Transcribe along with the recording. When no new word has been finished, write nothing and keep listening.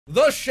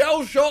The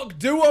Shellshock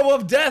duo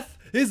of death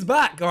is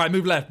back. All right,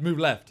 move left, move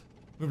left,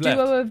 move left.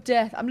 Duo of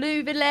death. I'm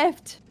moving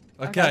left.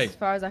 Okay. That's as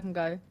far as I can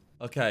go.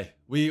 Okay,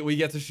 we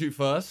get to shoot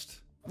first.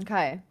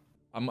 Okay.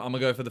 I'm gonna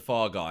go for the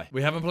far guy.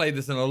 We haven't played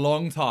this in a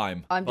long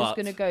time. I'm just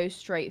gonna go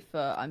straight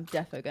for. I'm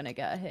definitely gonna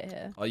get a hit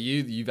here. Are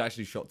you? You've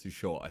actually shot too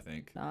short, I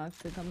think. No, I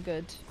think I'm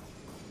good.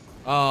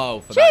 Oh,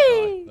 for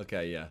that guy.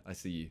 Okay, yeah, I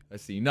see you. I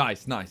see you.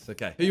 Nice, nice.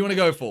 Okay, who you want to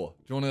go for?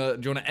 Do you want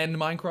to end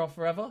Minecraft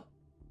forever?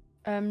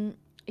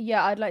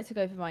 Yeah, I'd like to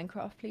go for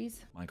Minecraft,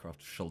 please. Minecraft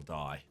shall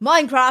die.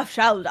 Minecraft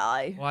shall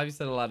die. Why have you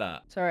said it like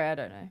that? Sorry, I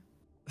don't know.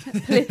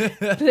 please,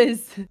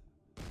 please.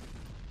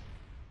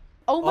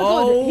 Oh my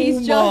god,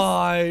 he's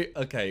just...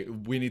 Okay,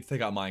 we need to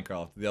take out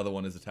Minecraft. The other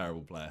one is a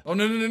terrible player. Oh,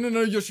 no,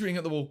 you're shooting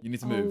at the wall. You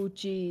need to move. Oh,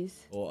 jeez.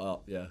 Or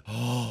up, yeah.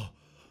 Oh,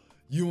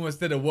 you almost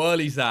did a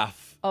whirly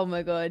zaff. Oh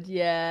my god,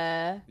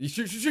 yeah. You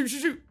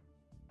shoot.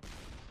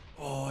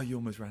 Oh, you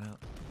almost ran out.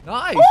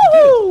 Nice,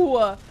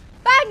 Ooh!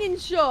 Banging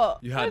shot.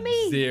 You had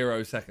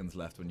 0 seconds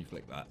left when you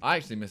flicked that. I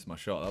actually missed my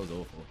shot. That was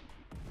awful.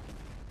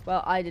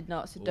 Well, I did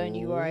not, so don't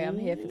you worry. I'm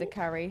here for the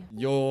carry.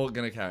 You're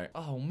going to carry.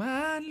 Oh,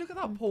 man. Look at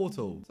that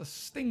portal. It's a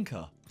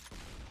stinker.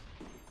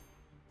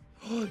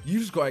 You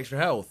just got extra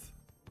health.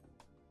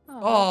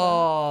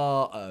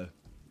 Oh.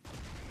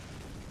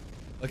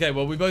 Okay,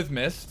 well, we both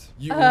missed.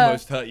 You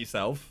almost hurt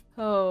yourself.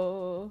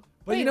 Oh.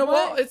 But you know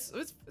what? It's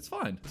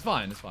fine. It's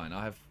fine. It's fine.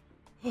 I have...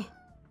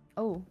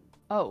 Oh.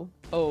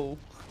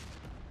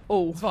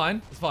 It's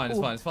fine. It's fine. It's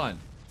fine. It's fine.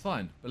 It's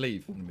fine.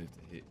 Believe. I'm going to move to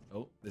here.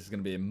 Oh, this is going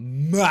to be a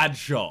mad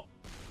shot.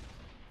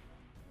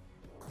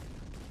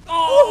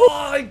 Oh,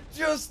 I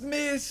just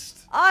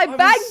missed. I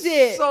banged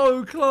it.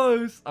 So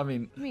close. I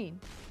mean,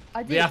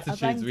 I did. The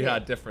attitudes we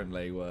had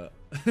differently were.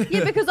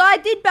 Yeah, because I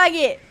did bang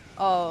it.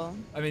 Oh.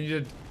 I mean,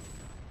 you did.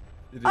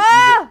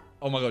 Ah!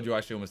 Oh my god, you're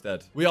actually almost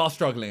dead. We are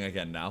struggling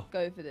again now.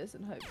 Go for this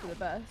and hope for the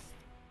best.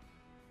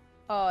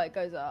 Oh, it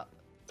goes up.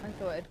 I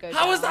thought it'd go down.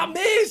 How was that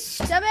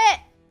missed? Damn it!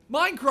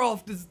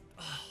 Minecraft is...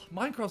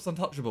 Minecraft's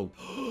untouchable.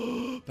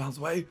 Bounce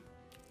away.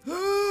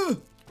 I'm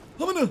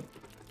gonna...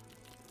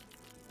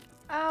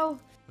 Ow.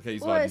 Okay, you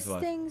survived,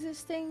 it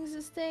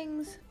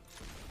stings.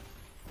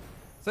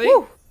 See?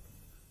 Woo!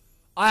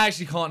 I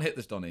actually can't hit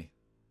this, Donny.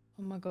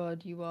 Oh my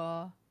god, you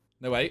are...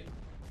 No, wait.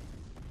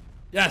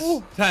 Yes,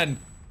 Ooh. 10,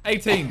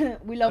 18.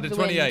 We love the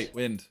 28.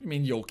 Wind. You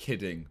mean you're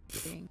kidding?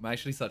 I'm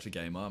actually such a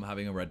gamer. I'm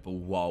having a Red Bull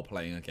while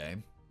playing a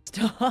game.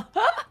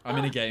 I'm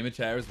in a gamer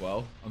chair as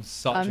well. I'm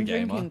such a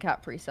gamer. I'm drinking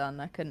Capri Sun.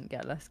 I couldn't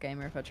get less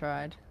gamer if I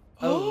tried.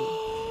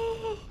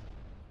 Oh.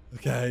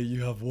 Okay,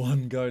 you have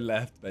one go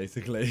left,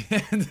 basically,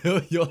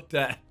 until you're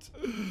dead.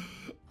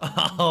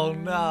 Oh,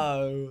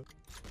 no.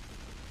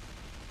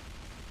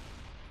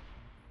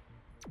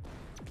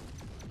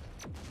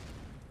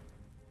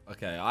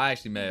 Okay, I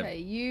actually may have... Okay,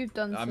 you've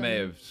done I may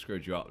have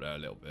screwed you up there a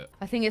little bit.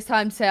 I think it's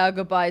time to say our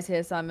goodbyes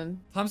here, Simon.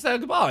 Time to say our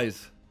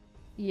goodbyes?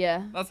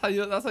 Yeah. That's how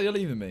you're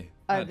leaving me.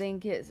 I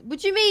think it's...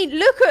 What do you mean?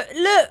 Look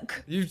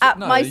at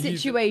my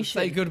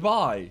situation. Say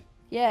goodbye.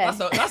 Yeah.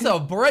 That's a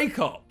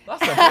breakup.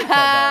 That's a breakup,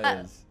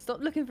 that is. Stop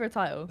looking for a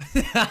title.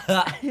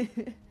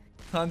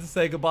 Time to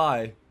say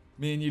goodbye.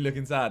 Me and you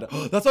looking sad.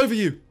 That's over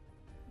you.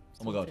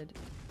 Oh my god.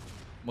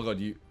 Oh my god,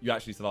 you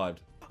actually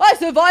survived. I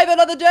survive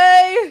another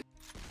day.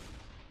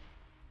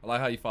 I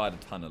like how you fired a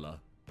tunneler.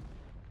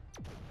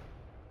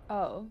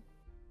 Oh.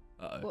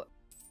 Uh-oh. What?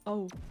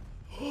 Oh.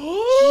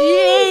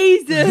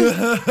 Jesus.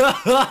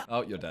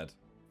 Oh, you're dead.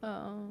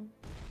 Oh.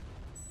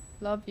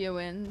 Love you,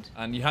 Wind.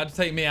 And you had to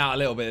take me out a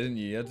little bit, didn't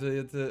you? You had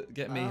to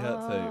get me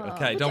hurt too.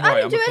 Okay, don't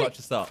worry. I'm gonna clutch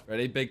this up.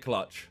 Ready? Big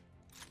clutch.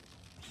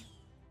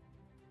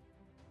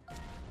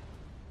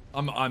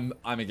 I'm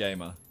a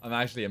gamer. I'm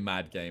actually a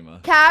mad gamer.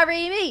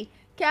 Carry me.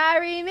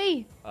 Carry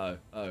me. Oh.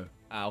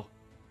 Ow.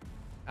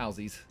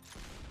 Owsies.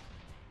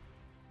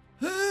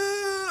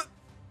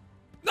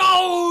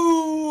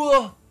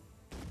 No!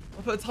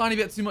 I put a tiny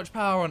bit too much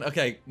power on.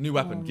 Okay, new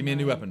weapon. Oh, give me a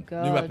new weapon.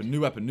 God.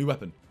 New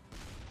weapon.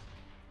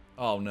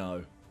 Oh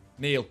no.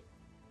 Kneel.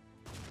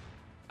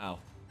 Ow.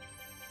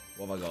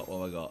 What have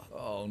I got?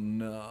 Oh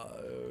no.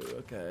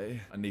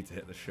 Okay. I need to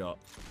hit the shot.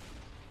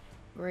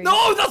 Great.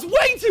 No, that's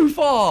way too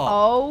far!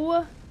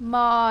 Oh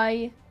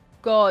my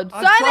god.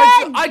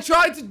 I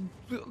tried to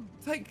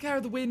take care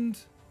of the wind.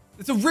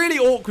 It's a really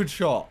awkward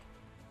shot.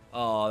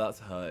 Oh, that's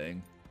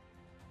hurting.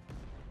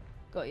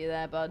 Got you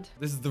there, bud.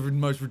 This is the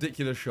most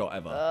ridiculous shot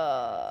ever.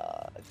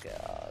 Oh,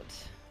 God.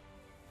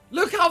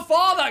 Look how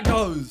far that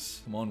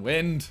goes. Come on,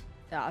 wind.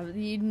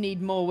 You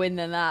need more wind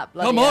than that.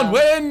 Come on,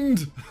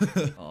 wind.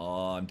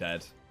 Oh, I'm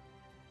dead.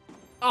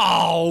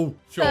 Oh,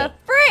 sure. The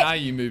frick? Now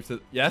you move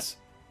to... Yes?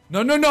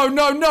 No.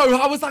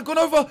 How was that gone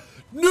over?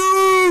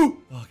 No.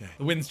 Okay.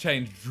 The wind's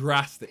changed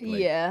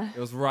drastically. Yeah. It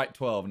was right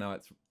 12. Now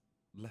it's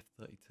left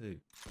 32.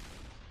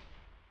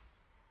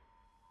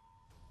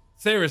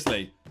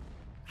 Seriously.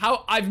 You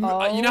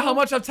know how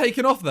much I've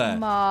taken off there?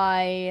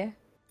 My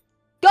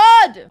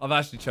God! I've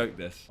actually choked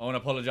this. I want to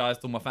apologize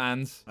to all my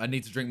fans. I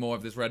need to drink more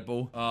of this Red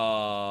Bull.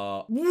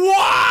 Wow!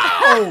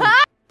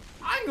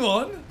 Hang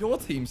on. Your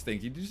team's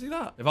stinky. Did you see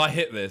that? If I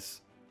hit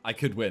this, I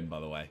could win, by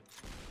the way.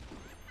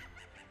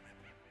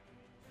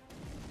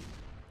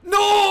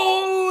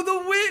 No,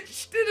 the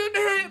witch didn't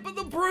hit, but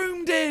the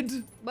broom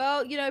did.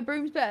 Well, you know,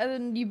 broom's better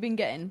than you've been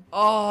getting.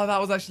 Oh, that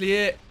was actually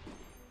it.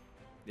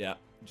 Yeah,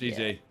 GG.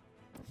 Yeah.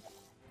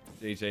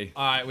 GG.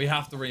 All right, we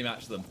have to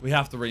rematch them. We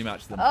have to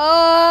rematch them.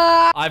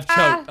 Oh! I've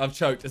choked. I've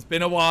choked. It's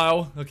been a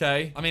while,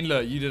 okay? I mean,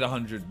 look, you did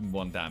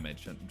 101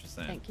 damage. I'm just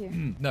saying. Thank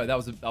you. No, that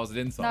was an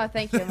insult. No,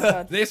 thank you. Oh my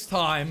God. This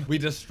time, we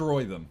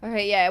destroy them.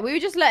 Okay, yeah, we were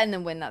just letting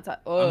them win that time.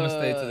 I'm going to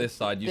stay to this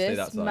side. You stay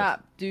that side. This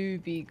map do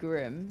be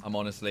grim. I'm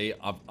honestly,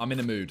 I'm in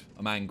a mood.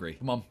 I'm angry.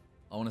 Come on.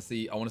 I want to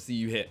see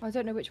you hit. I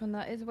don't know which one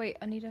that is. Wait,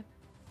 I need a...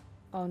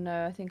 Oh,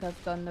 no, I think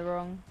I've done the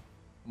wrong...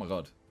 Oh, my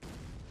God.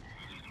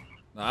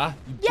 Ah,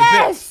 you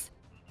Yes!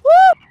 Woo!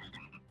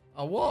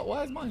 Oh, what?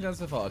 Why is mine going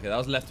so far? Okay, that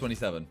was left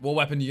 27. What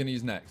weapon are you going to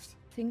use next?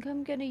 I think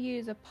I'm going to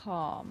use a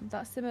palm.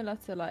 That's similar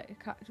to, like, a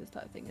cactus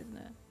type thing, isn't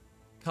it?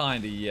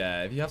 Kinda,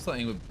 yeah. If you have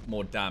something with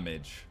more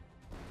damage.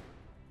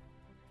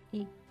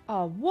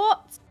 Oh,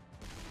 what?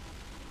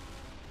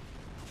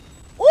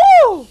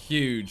 Ooh!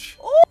 Huge.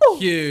 Ooh!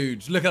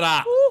 Huge. Look at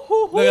that.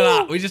 Ooh, Look at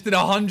that. We just did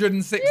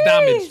 106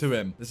 damage to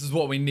him. This is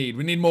what we need.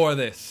 We need more of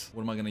this.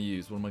 What am I going to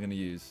use? What am I going to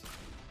use?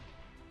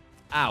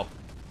 Ow.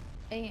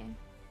 Yeah.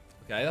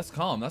 Okay, that's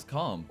calm. That's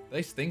calm.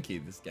 They stinky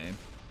this game.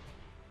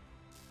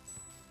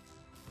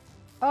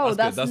 Oh,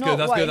 that's good. not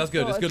what That's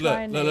good. It's good.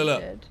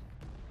 Look. did.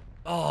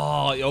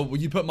 Oh, yo, well,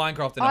 you put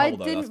Minecraft in a I hole,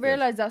 though. didn't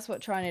realize that's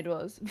what Trinid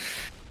was.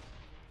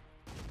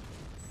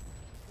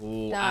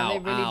 Ooh,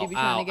 Damn, they really do be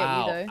trying to get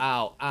you, though.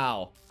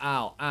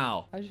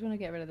 Ow. I just want to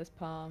get rid of this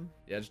palm.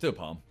 Yeah, just do a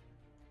palm.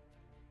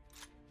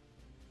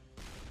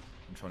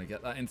 I'm trying to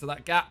get that into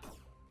that gap.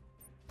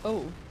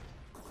 Oh.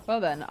 Well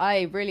then,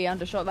 I really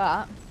undershot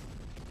that.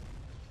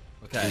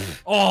 Okay.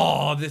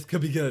 Oh, this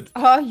could be good.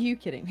 Are you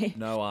kidding me?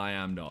 No, I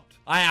am not.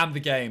 I am the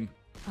game.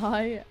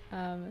 I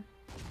am...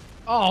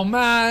 Oh,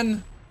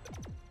 man.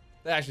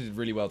 They actually did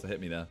really well to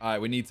hit me there. All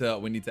right, we need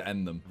to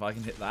end them. If I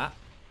can hit that.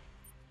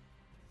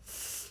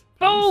 Please.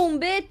 Boom,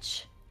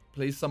 bitch.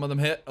 Please, some of them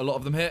hit. A lot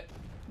of them hit.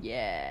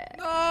 Yeah.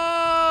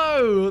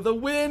 No, the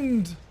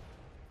wind.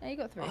 Yeah, you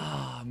got 3.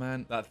 Ah,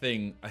 man. That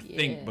thing, I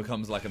think,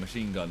 becomes like a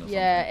machine gun or something.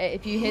 Yeah,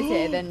 if you hit it,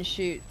 it then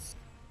shoots.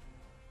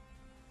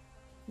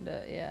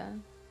 But, yeah.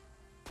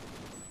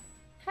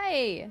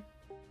 Hey.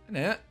 Isn't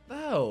it?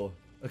 Oh.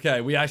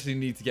 Okay, we actually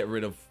need to get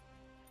rid of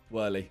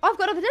Whirly. I've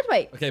got another dead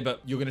weight. Okay,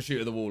 but you're going to shoot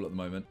at the wall at the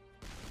moment.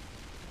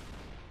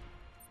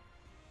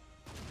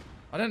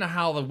 I don't know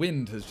how the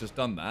wind has just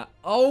done that.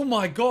 Oh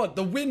my God,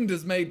 the wind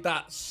has made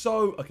that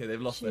so... Okay, they've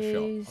lost their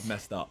shot. I've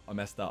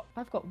messed up.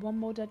 I've got one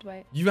more dead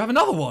weight. You have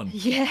another one?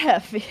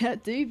 Yeah,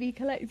 do be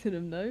collecting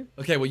them though.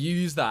 Okay, well, you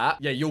use that.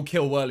 Yeah, you'll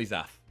kill Whirly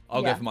Zaff.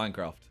 I'll go for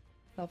Minecraft.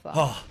 Love that.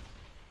 Oh.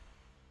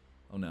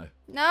 Oh, no.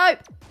 No.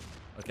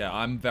 Okay,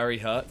 I'm very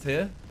hurt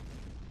here.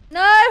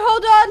 No,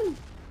 hold on.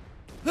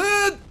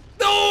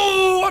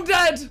 No, I'm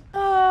dead.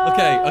 Oh.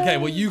 Okay,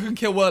 well, you can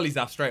kill Whirly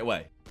Zaff straight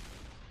away.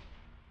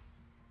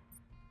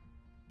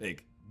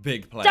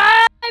 Big player.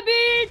 Die,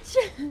 bitch!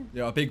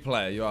 You're a big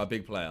player. You are a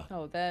big player.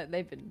 Oh,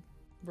 they've been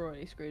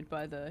royally screwed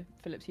by the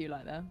Philips Hue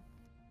light there.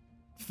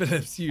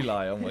 Philips Hue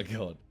light. Oh my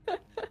God.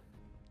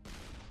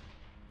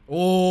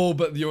 Oh,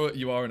 but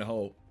you are in a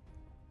hole.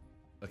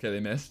 Okay,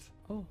 they missed.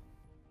 Oh.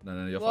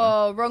 No, you're fine.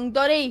 Whoa, wrong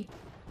Dotty.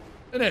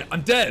 Isn't it?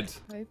 I'm dead.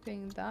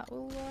 Hoping that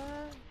will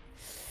work.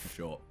 For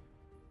sure.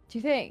 Do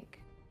you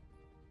think?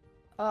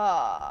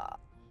 Oh.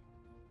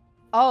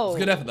 It's a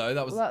good effort though.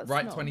 That was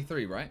right not...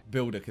 23, right?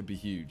 Builder could be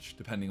huge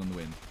depending on the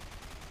wind.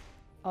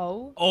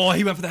 Oh. Oh,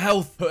 he went for the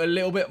health. Put a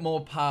little bit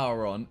more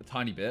power on. A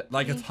tiny bit.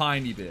 Like a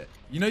tiny bit.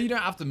 You know you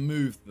don't have to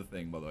move the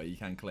thing, by the way. You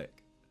can click.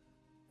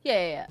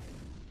 Yeah.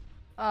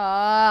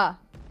 Ah.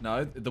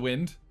 No, the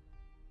wind.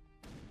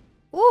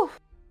 Ooh.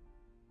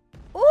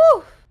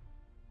 Ooh.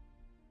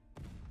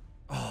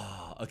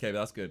 Oh, okay,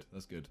 that's good.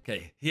 That's good.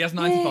 Okay, he has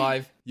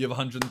 95. You have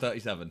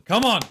 137.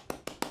 Come on.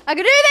 I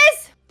can do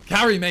this.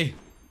 Carry me.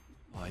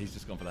 Oh, he's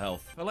just gone for the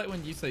health. I feel like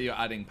when you say you're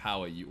adding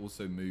power, you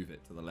also move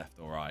it to the left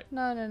or right.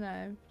 No.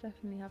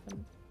 Definitely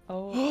haven't.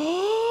 Oh.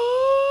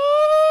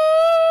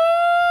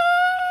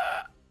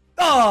 Oh!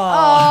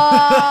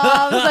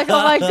 I was like,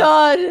 oh my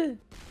God.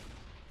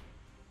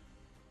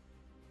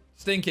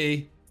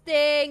 Stinky.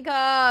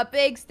 Stinker.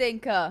 Big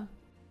stinker.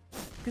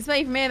 Can smell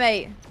you from here,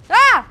 mate.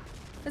 Ah!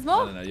 There's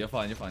more? No. You're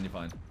fine.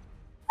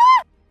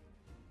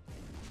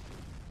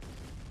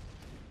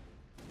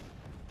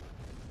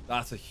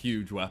 That's a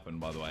huge weapon,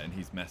 by the way, and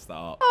he's messed that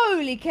up.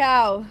 Holy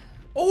cow.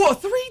 Oh,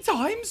 what? 3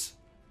 times?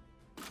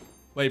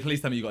 Wait, please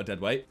tell me you got a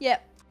dead weight.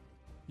 Yep.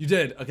 You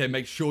did? Okay,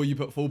 make sure you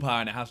put full power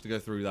and it has to go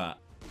through that.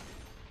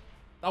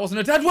 That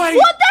wasn't a dead weight!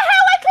 What the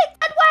hell? I clicked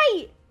dead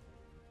weight!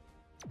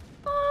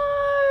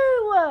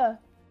 Oh!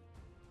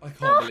 I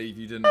can't believe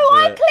you didn't Oh, do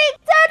I it.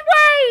 clicked dead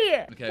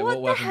weight! Okay,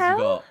 what weapons you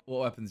got?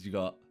 What weapons you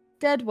got?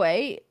 Dead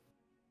weight.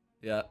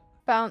 Yeah.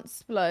 Bounce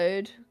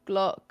explode.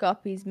 Glock,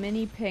 guppies,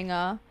 mini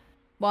pinger.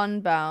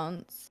 1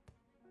 bounce.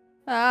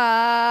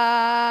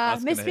 Ah!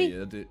 That's Miss gonna me.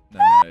 hit you.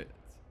 No.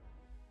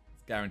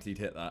 It's guaranteed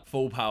hit that.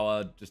 Full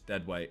power, just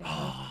dead weight.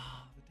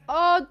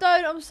 Oh,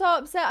 don't. I'm so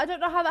upset. I don't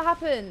know how that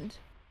happened.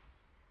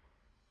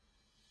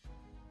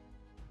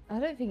 I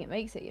don't think it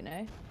makes it, you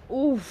know.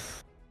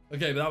 Oof.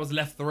 Okay, but that was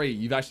left 3.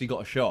 You've actually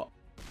got a shot.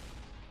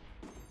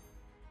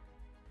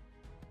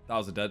 That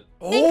was a dead.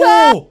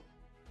 Oh!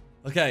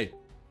 Okay.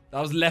 That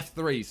was left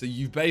 3, so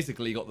you've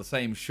basically got the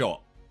same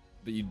shot.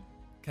 But you...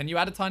 Can you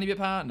add a tiny bit of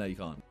power? No, you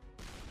can't.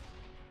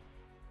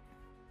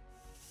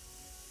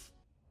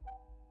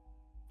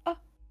 Oh,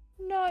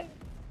 no.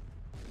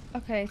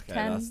 Okay,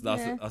 10.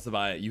 That's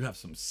about it. You have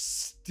some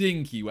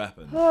stinky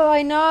weapons. Oh,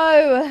 I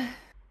know.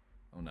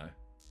 Oh, no.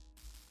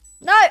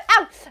 No!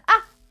 Ow!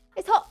 Ah!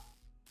 It's hot!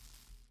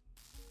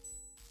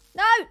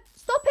 No!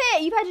 Stop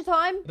it! You've had your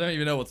time. I don't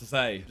even know what to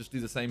say. Just do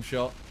the same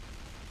shot.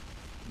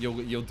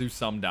 You'll do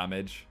some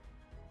damage.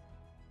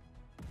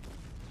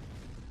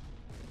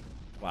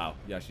 Wow,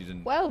 you actually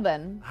didn't. Well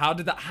then. How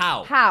did that?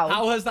 How?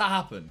 How has that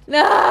happened?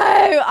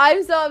 No!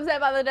 I'm so upset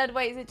about the dead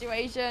weight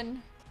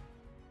situation.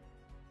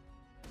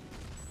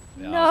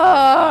 Yeah,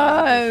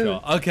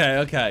 no!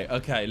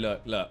 Okay.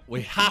 Look.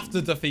 We have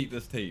to defeat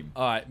this team.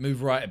 All right,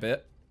 move right a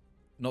bit.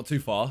 Not too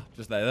far.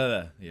 Just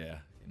there. Yeah,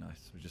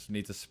 nice. We just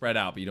need to spread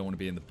out, but you don't want to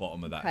be in the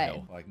bottom of that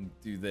hill. I can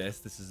do this.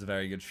 This is a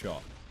very good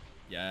shot.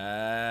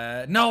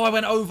 Yeah. No, I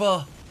went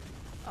over.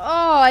 Oh,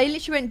 I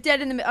literally went dead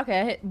in the middle.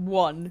 Okay, I hit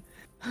 1.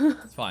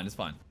 It's fine.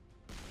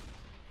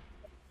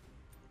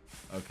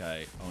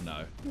 Okay. Oh,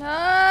 no.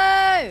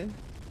 No!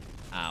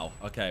 Ow.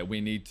 Okay,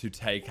 we need to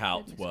take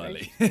out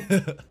Whirly.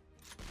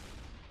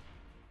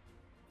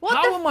 What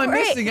How the am I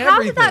frick? missing How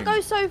everything? did that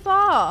go so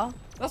far?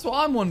 That's what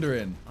I'm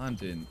wondering. I'm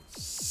doing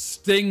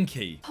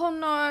stinky. Oh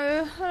no,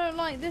 I don't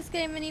like this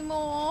game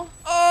anymore.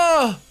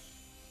 Oh!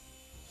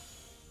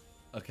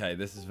 Okay,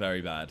 this is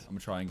very bad. I'm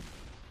gonna try and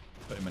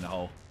put him in a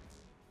hole.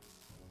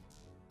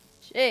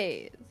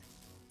 Jeez.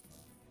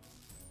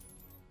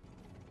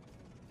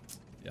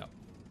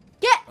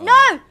 Yeah.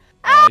 No!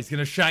 Oh, he's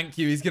gonna shank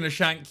you.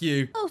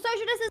 Oh,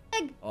 social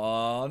distancing.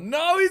 Oh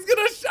no, he's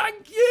gonna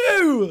shank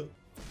you!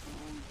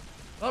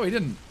 Oh, he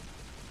didn't.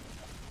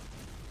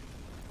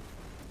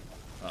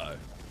 Uh-oh.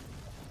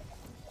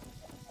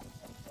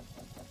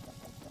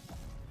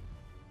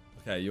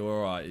 Okay, you're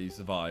alright. You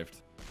survived.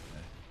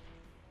 Okay.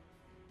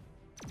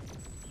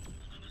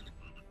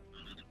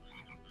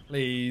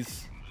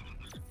 Please.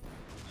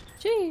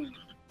 Gee.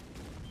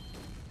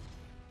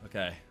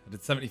 Okay, I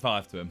did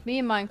 75 to him. Me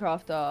and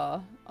Minecraft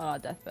are on our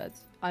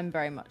deathbeds. I'm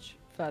very much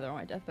further on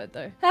my deathbed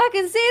though. I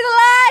can see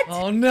the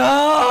light! Oh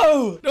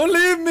no! Don't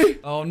leave me!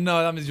 Oh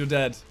no, that means you're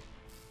dead.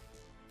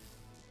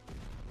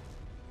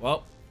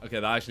 Well, okay,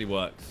 that actually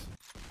works.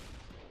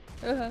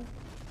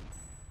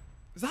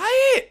 Is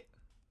that it?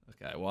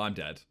 Okay, well, I'm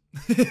dead.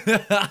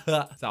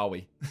 Are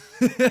we?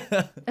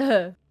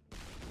 Oh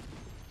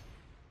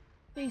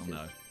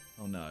no.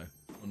 Oh no.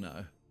 Oh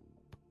no.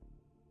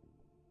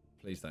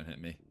 Please don't hit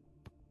me.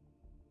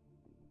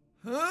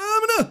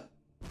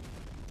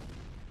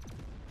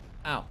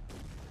 Ow.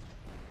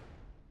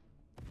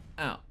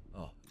 Ow.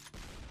 Oh.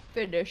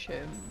 Finish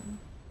him.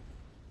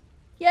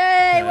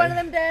 Yay, one of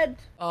them dead.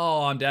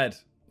 Oh, I'm dead.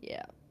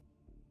 Yeah.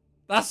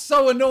 That's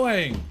so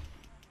annoying.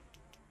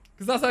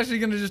 Because that's actually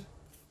going to just...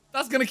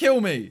 That's going to kill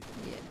me.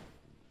 Yeah.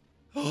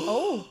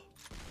 Oh.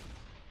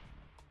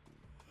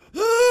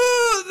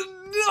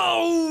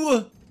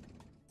 No!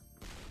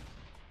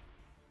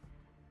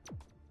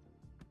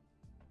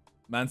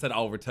 Man said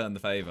I'll return the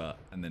favor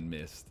and then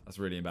missed. That's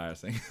really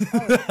embarrassing.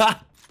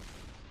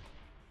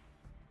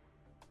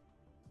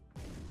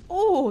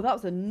 Oh, that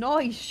was a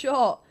nice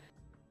shot.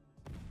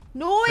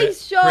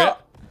 Nice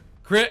shot.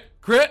 Crit.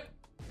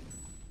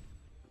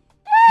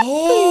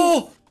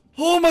 Oh!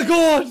 Oh my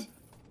god! Jeez.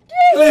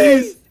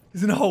 Please!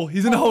 He's in a hole.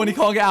 He's in a hole and he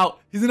can't get out.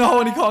 He's in a hole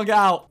and he can't get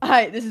out.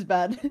 Alright, this is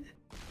bad.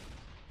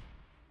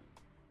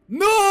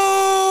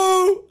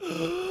 No!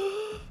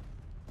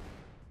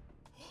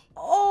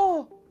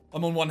 Oh!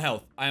 I'm on 1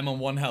 health. I am on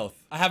 1 health.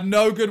 I have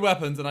no good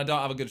weapons and I don't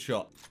have a good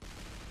shot.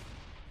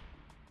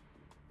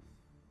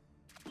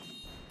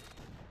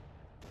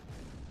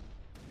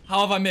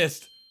 How have I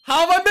missed?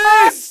 How have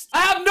I missed?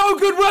 I have no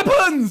good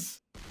weapons!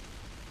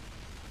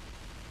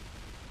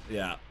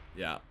 Yeah.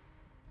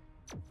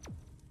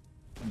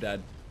 I'm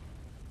dead.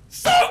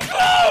 So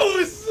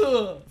close!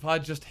 If I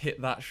just hit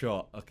that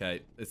shot.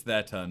 Okay, it's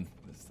their turn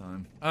this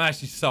time. I'm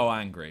actually so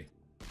angry.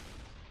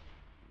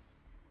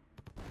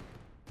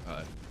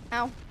 Uh-oh.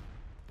 Ow.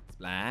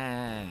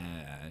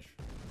 Splash.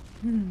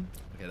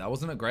 Okay, that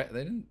wasn't a great.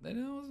 That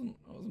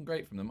wasn't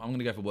great from them. I'm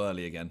gonna go for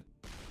Whirly again.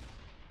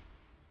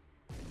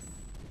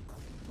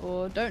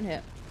 Or don't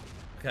hit.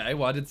 Okay,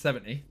 well I did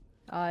 70.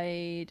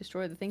 I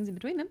destroy the things in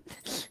between them.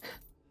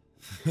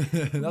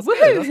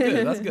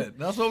 That's good.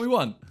 That's what we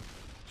want.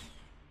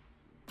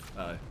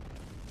 Uh-oh.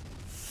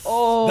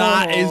 Oh.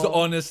 That is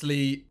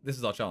honestly, this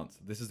is our chance.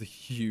 This is a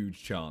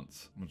huge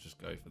chance. I'm gonna just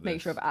go for this.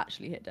 Make sure I've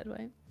actually hit dead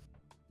weight.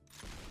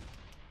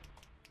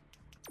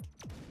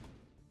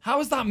 How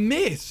is that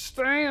missed?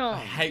 Damn. I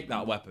hate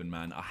that weapon,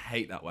 man. I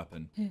hate that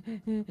weapon.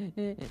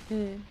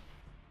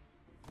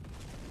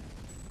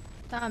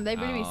 Damn, they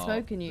really be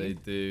smoking you. They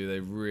do. They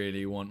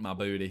really want my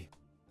booty.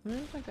 Where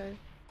did I go?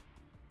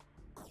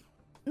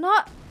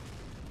 Not.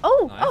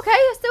 Oh, Nice. okay.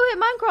 I still hit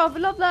Minecraft. I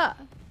love that.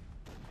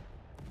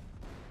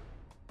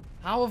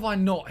 How have I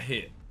not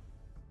hit?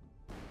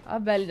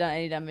 I've barely done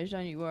any damage.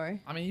 Don't you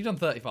worry. I mean, you've done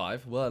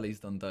 35. Whirly's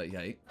done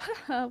 38.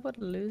 What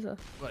a loser.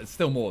 But it's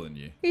still more than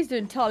you. He's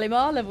doing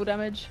Talimar level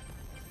damage.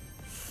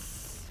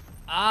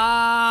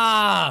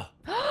 Ah!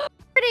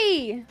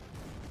 Pretty.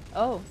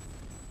 Oh.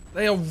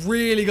 They are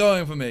really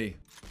going for me.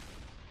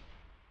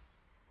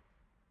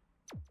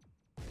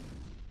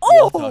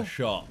 Oh! What a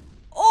shot.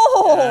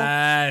 Oh!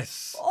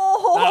 Yes.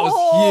 Oh! That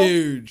was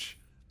huge.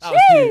 That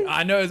was huge.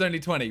 I know it was only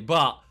 20,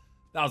 but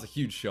that was a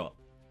huge shot.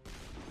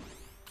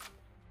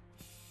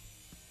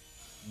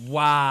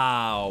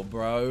 Wow,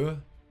 bro.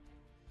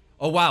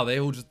 Oh, wow. They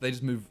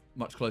just move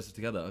much closer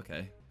together.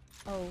 Okay.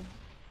 Oh. I was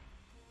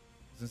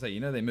gonna say, you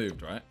know they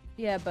moved, right?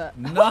 Yeah, but...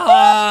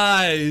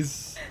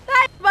 Nice!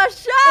 That's my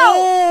shot!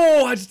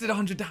 Oh, I just did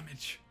 100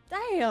 damage.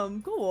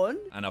 Damn, go on.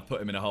 And I've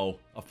put him in a hole.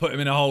 I've put him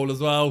in a hole as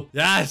well.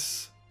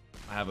 Yes!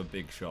 I have a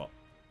big shot.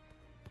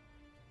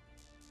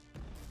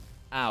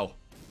 Ow.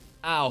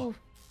 Ow. Ooh.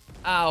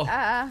 Ow.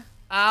 Ah.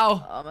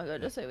 Ow. Oh my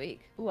god, you're so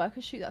weak. Oh, I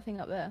could shoot that thing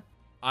up there.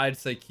 I'd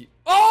say keep...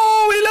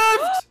 Oh, we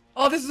lived!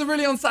 Oh, this is a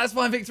really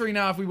unsatisfying victory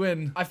now if we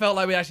win. I felt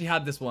like we actually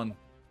had this one.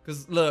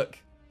 Because, look.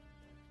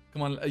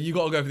 Come on, you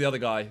got to go for the other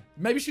guy.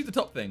 Maybe shoot the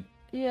top thing.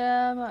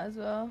 Yeah, might as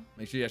well.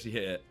 Make sure you actually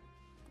hit it.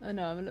 I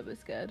know, I'm a little bit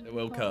scared. It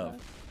will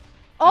curve.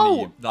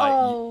 Oh!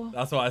 Oh!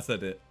 That's why I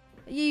said it.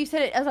 You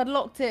said it as I'd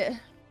locked it.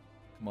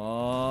 Come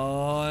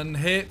on,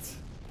 hit.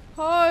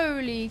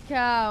 Holy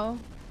cow.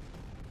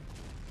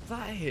 Is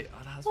that a hit? Oh,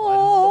 that's why I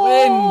didn't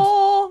win.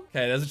 Oh!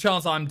 Okay, there's a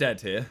chance I'm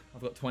dead here.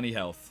 I've got 20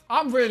 health.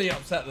 I'm really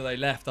upset that they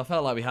left. I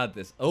felt like we had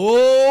this.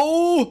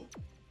 Oh!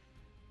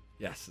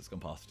 Yes, it's gone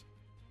past.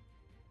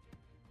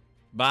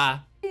 Bye.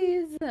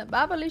 Please.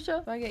 Bye, Felicia.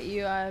 If I get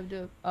you, I have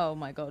to... Oh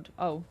my god.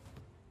 Oh.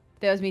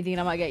 There was me thinking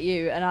I might get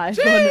you, and I've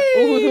gone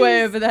all the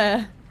way over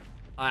there.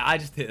 I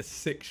just hit a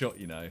sick shot,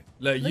 you know.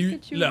 Look,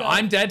 Look look,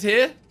 I'm dead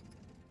here.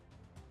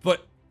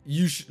 But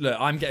look,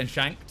 I'm getting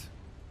shanked.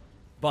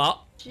 But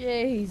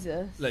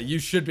Jesus. look, you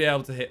should be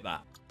able to hit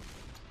that.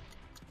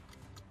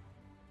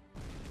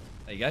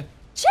 There you go.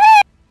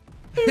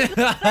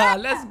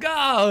 Let's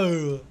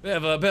go.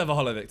 Bit of a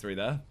hollow victory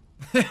there.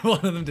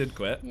 One of them did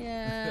quit.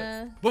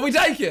 Yeah. But we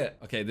take it.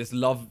 Okay, this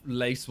Love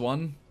Lace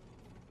one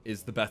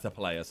is the better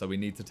player, so we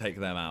need to take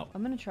them out.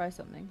 I'm gonna try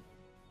something.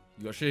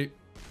 You got to shoot.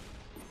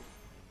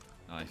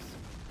 Nice.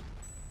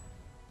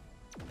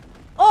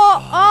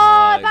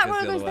 Oh, it that goes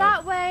one the goes other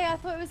that way. I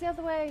thought it was the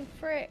other way.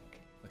 Frick.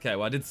 Okay,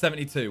 well, I did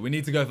 72. We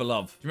need to go for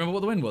love. Do you remember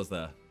what the win was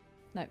there?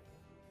 No.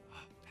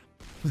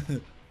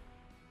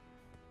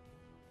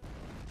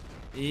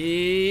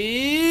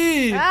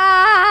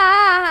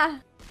 Ah!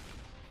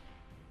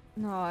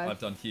 No. I've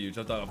done huge.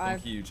 I've gone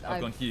huge.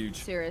 I've gone huge.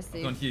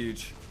 Seriously. I've gone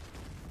huge.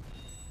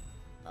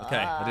 Okay,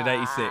 I did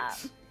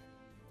 86.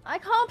 I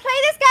can't play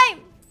this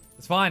game.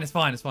 It's fine. It's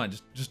fine. It's fine.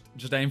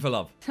 Just aim for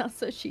love. That's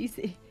so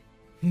cheesy.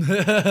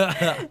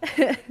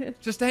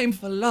 Just aim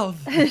for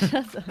love.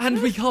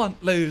 And we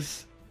can't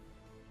lose.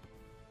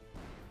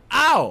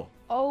 Ow!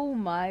 Oh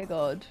my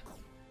god.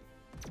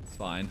 It's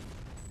fine.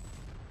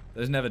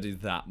 Those never do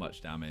that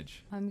much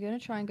damage. I'm going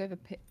to try and go for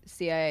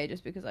CIA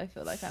just because I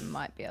feel like I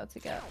might be able to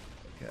get...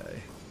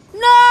 Okay.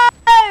 No!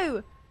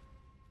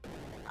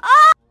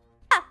 Ah!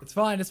 It's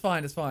fine. It's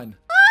fine. It's fine.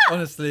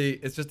 Honestly,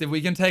 it's just if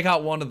we can take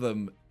out one of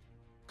them,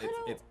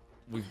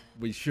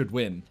 we should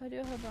win. I do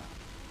have that.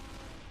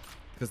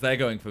 Because they're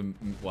going for...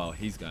 Well,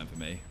 he's going for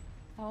me.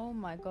 Oh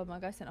my god, my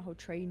guy sent a whole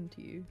train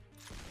to you.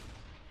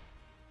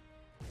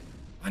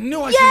 I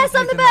knew I Yes,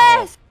 I'm the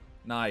best!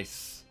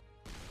 Nice.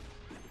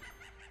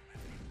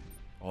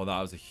 Oh,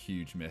 that was a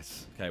huge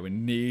miss. Okay, we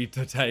need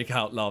to take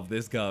out love.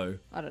 This go.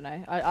 I don't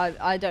know.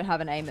 I don't have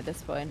an aim at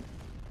this point.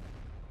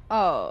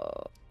 Oh.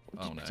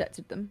 Oh, no.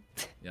 Protected them.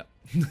 Yep.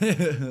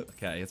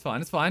 Okay, it's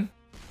fine. It's fine.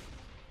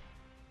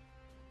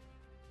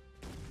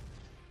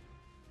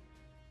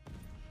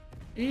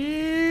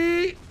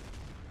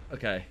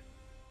 Okay.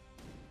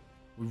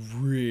 We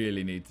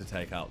really need to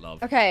take out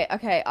love. Okay,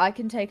 I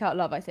can take out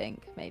love, I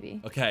think,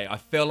 maybe. Okay, I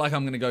feel like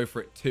I'm going to go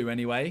for it too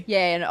anyway.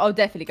 Yeah, and I'll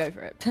definitely go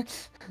for it.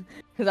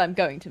 Because I'm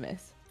going to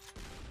miss.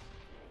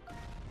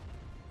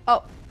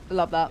 Oh,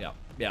 love that. Yeah,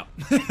 yeah.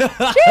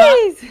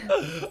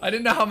 Jeez! I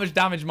didn't know how much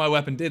damage my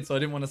weapon did, so I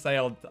didn't want to say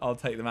I'll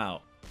take them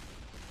out.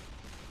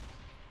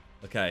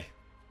 Okay.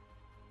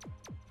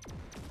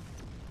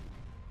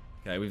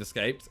 Okay, we've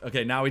escaped.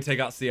 Okay, now we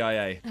take out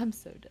CIA. I'm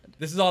so dead.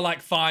 This is our,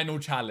 like, final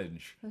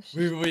challenge.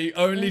 We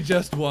only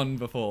just won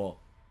before.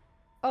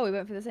 Oh, we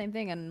went for the same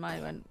thing and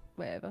mine went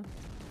way over.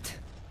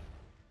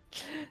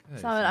 Hey,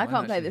 Simon, I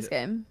can't play this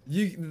game.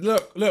 You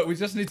look, we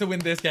just need to win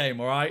this game,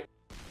 all right?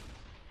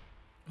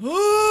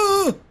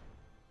 Oh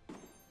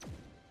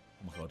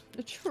my god.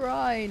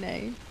 Try,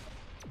 Nate.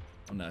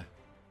 Oh no.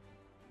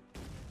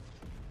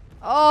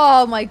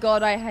 Oh my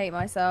god, I hate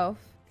myself.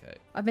 Okay.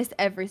 I've missed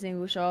every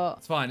single shot.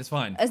 It's fine, it's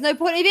fine. There's no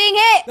point in being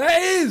hit!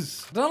 There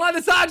is! I don't like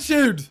this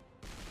attitude!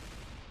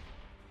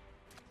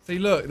 See,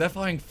 look, they're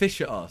firing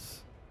fish at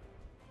us.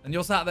 And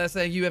you're sat there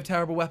saying you have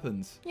terrible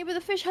weapons. Yeah, but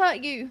the fish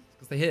hurt you.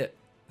 Because they hit.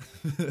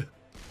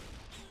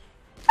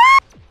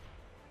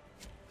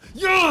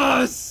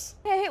 Yes!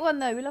 Yeah, hit one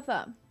though. We love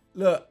that.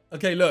 Look.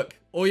 Okay, look.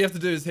 All you have to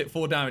do is hit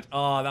 4 damage.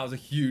 Ah, that was a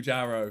huge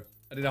arrow.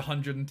 I did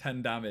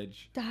 110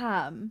 damage.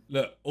 Damn.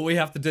 Look, all we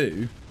have to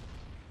do...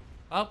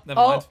 Oh,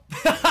 never mind.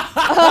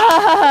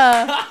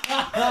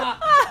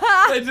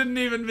 They didn't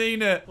even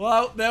mean it.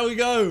 Well, there we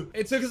go.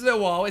 It took us a little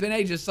while. It's been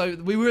ages, so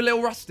we were a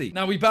little rusty.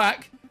 Now we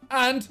back,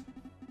 and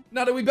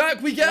now that we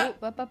back, we get...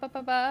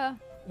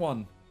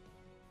 1.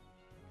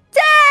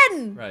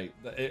 10! Right.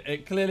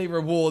 It clearly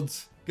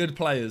rewards good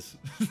players.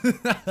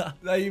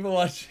 Thank you for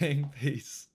watching. Peace.